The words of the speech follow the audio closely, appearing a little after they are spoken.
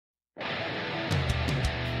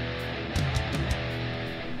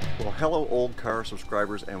Well, hello old car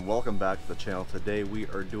subscribers and welcome back to the channel. Today we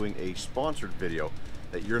are doing a sponsored video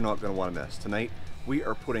that you're not going to want to miss. Tonight we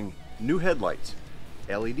are putting new headlights,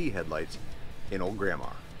 LED headlights, in old grandma.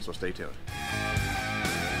 So stay tuned.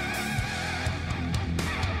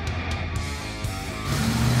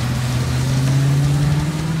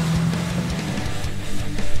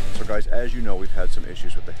 So guys, as you know, we've had some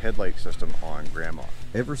issues with the headlight system on grandma.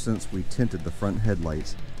 Ever since we tinted the front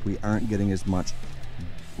headlights, we aren't getting as much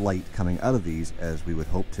light coming out of these as we would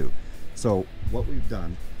hope to. So what we've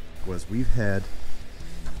done was we've had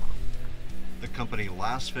the company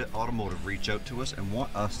Lasfit Automotive reach out to us and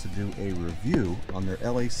want us to do a review on their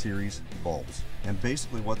LA series bulbs. And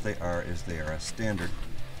basically what they are is they are a standard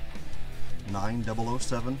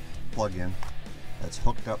 9007 plug-in that's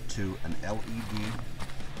hooked up to an LED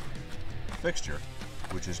fixture,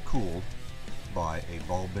 which is cooled by a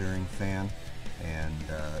ball bearing fan, and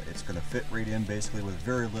it's going to fit right in basically with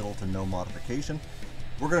very little to no modification.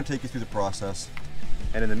 We're going to take you through the process,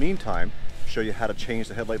 and in the meantime show you how to change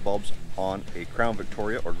the headlight bulbs on a Crown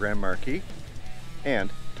Victoria or Grand Marquis,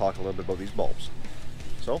 and talk a little bit about these bulbs.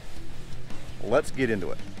 So let's get into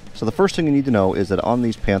it. So the first thing you need to know is that on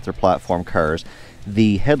these Panther platform cars,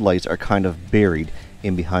 the headlights are kind of buried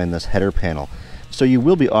in behind this header panel. So you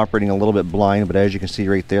will be operating a little bit blind, but as you can see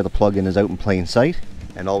right there, the plug-in is out in plain sight.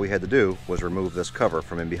 And all we had to do was remove this cover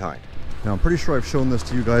from in behind. Now I'm pretty sure I've shown this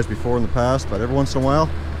to you guys before in the past, but every once in a while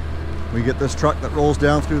we get this truck that rolls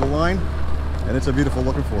down through the line, and it's a beautiful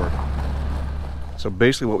looking Ford. So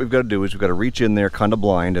basically what we've got to do is we've got to reach in there kind of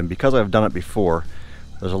blind, and because I've done it before,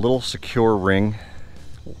 there's a little secure ring,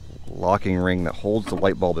 locking ring that holds the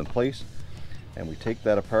light bulb in place, and we take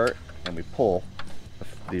that apart and we pull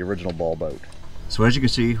the original bulb out. So as you can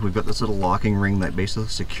see, we've got this little locking ring that basically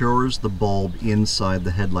secures the bulb inside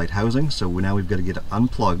the headlight housing. So now we've got to get it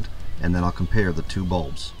unplugged, and then I'll compare the two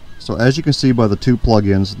bulbs. So as you can see by the two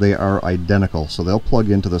plug-ins, they are identical. So they'll plug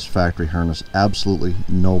into this factory harness absolutely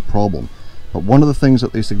no problem. But one of the things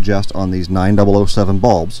that they suggest on these 9007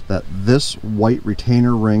 bulbs, that this white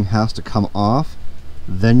retainer ring has to come off,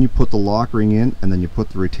 then you put the lock ring in, and then you put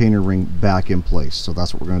the retainer ring back in place. So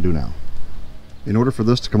that's what we're going to do now. In order for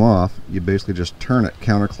this to come off, you basically just turn it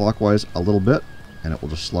counterclockwise a little bit and it will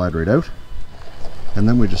just slide right out. And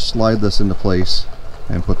then we just slide this into place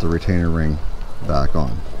and put the retainer ring back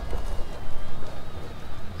on.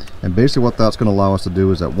 And basically what that's going to allow us to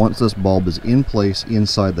do is that once this bulb is in place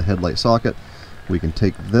inside the headlight socket, we can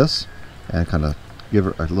take this and kind of give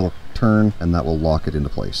it a little turn, and that will lock it into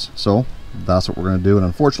place. So that's what we're going to do, and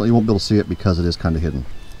unfortunately you won't be able to see it because it is kind of hidden.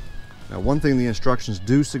 Now, one thing the instructions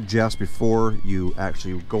do suggest before you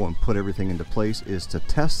actually go and put everything into place is to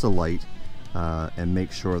test the light and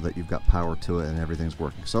make sure that you've got power to it and everything's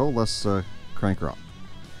working. So let's crank her up.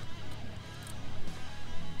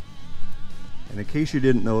 And in case you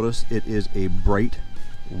didn't notice, it is a bright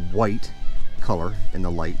white color in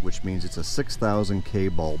the light, which means it's a 6000 K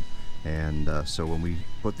bulb. And so when we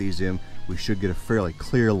put these in, we should get a fairly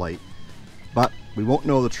clear light. But we won't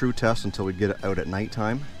know the true test until we get it out at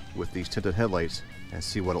nighttime with these tinted headlights and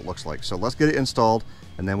see what it looks like. So let's get it installed,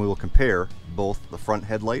 and then we will compare both the front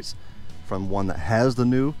headlights from one that has the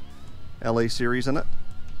new LA series in it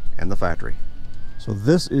and the factory. So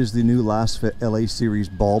this is the new Lasfit LA series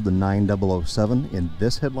bulb, the 9007 in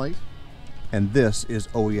this headlight, and this is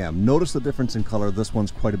OEM. Notice the difference in color. This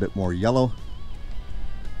one's quite a bit more yellow,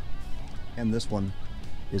 and this one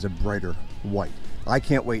is a brighter white. I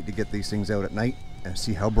can't wait to get these things out at night and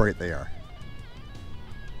see how bright they are.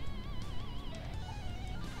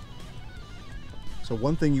 So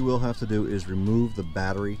one thing you will have to do is remove the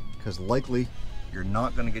battery, because likely you're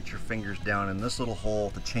not going to get your fingers down in this little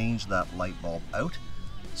hole to change that light bulb out.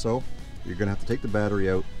 So you're going to have to take the battery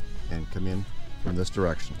out and come in from this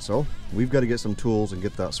direction. So we've got to get some tools and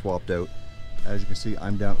get that swapped out. As you can see,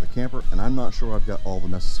 I'm down at the camper, and I'm not sure I've got all the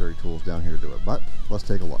necessary tools down here to do it, but let's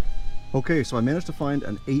take a look. Okay, so I managed to find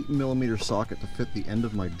an 8mm socket to fit the end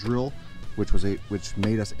of my drill, which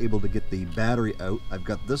made us able to get the battery out. I've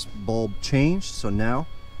got this bulb changed, so now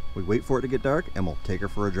we wait for it to get dark and we'll take her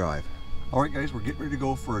for a drive. Alright guys, we're getting ready to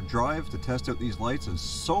go for a drive to test out these lights, and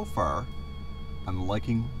so far I'm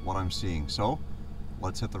liking what I'm seeing. So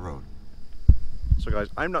let's hit the road. So guys,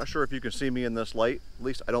 I'm not sure if you can see me in this light, at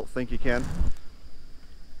least I don't think you can.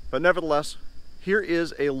 But nevertheless, here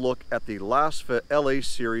is a look at the Lasfit LA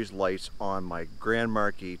series lights on my Grand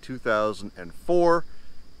Marquis 2004.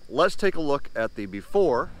 Let's take a look at the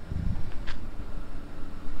before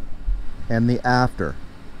and the after.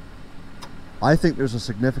 I think there's a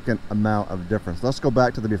significant amount of difference. Let's go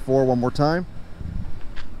back to the before one more time.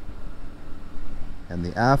 And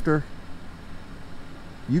the after.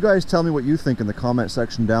 You guys tell me what you think in the comment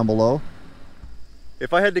section down below.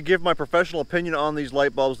 If I had to give my professional opinion on these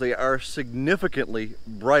light bulbs, they are significantly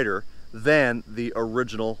brighter than the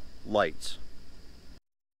original lights.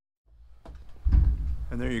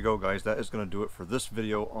 And there you go, guys. That is going to do it for this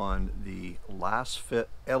video on the Lasfit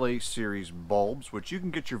LA series bulbs, which you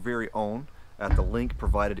can get your very own at the link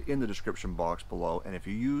provided in the description box below. And if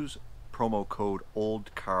you use promo code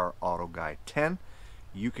OLDCARAutoGuy10,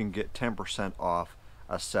 you can get 10% off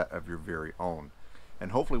a set of your very own.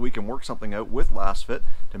 And hopefully we can work something out with Lasfit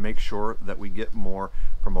to make sure that we get more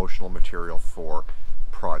promotional material for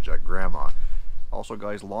Project Grandma. Also,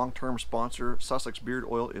 guys, long-term sponsor Sussex Beard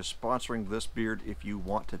Oil is sponsoring this beard. If you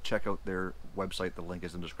want to check out their website, the link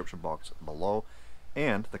is in the description box below.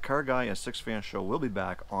 And the CARRGUY and SIXFAN show will be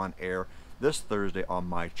back on air this Thursday on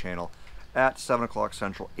my channel at 7 o'clock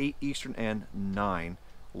Central, 8 Eastern, and 9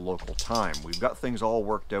 local time. We've got things all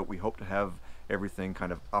worked out. We hope to have everything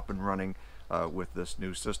kind of up and running with this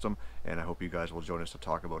new system, and I hope you guys will join us to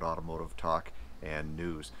talk about automotive talk and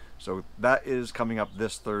news. So that is coming up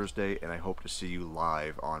this Thursday, and I hope to see you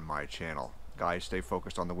live on my channel. Guys, stay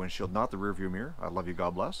focused on the windshield, not the rearview mirror. I love you.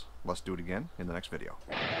 God bless. Let's do it again in the next video.